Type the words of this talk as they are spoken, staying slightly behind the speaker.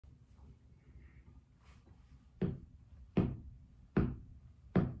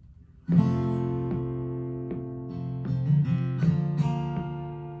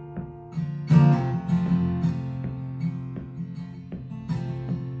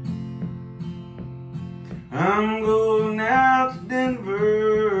I'm going out to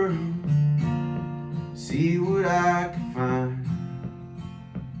Denver, see what I can find.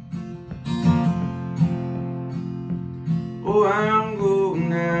 Oh, I'm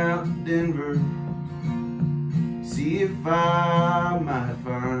going out to Denver, see if I might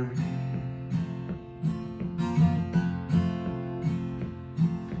find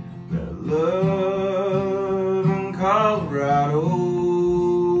that love in Colorado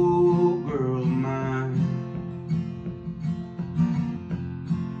girl of mine.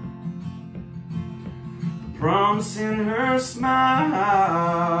 The promise in her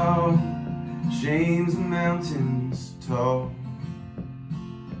smile shames the mountains tall.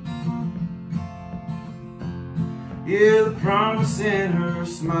 Yeah, the promise in her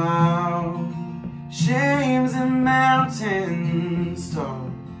smile shames the mountains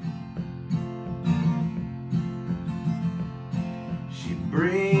tall. She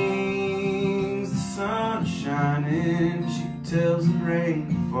brings the sun shining, she tells the rain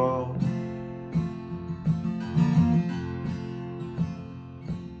to fall.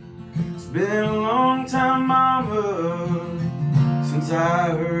 It's been a long time, mama, since I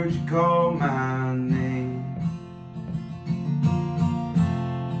heard you call my name.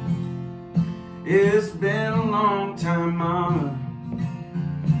 It's been a long time, mama,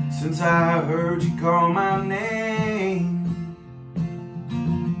 since I heard you call my name.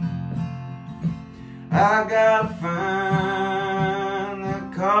 I gotta find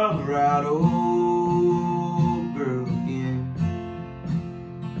that Colorado girl again.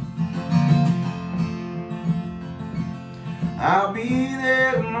 I'll be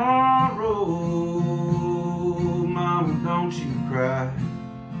there tomorrow, mama, don't you cry.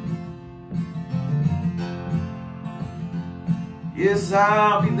 Yes,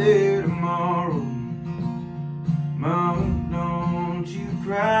 I'll be there tomorrow, mama, don't you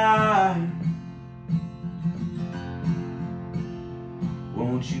cry.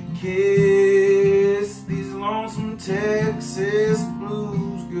 Won't you kiss these lonesome Texas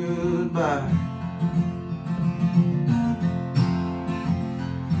blues goodbye?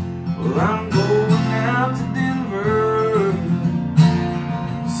 Well, I'm going out to Denver,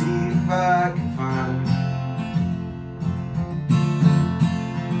 see if I can find.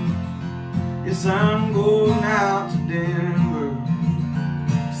 Yes, I'm going out to Denver,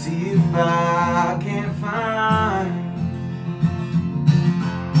 see if I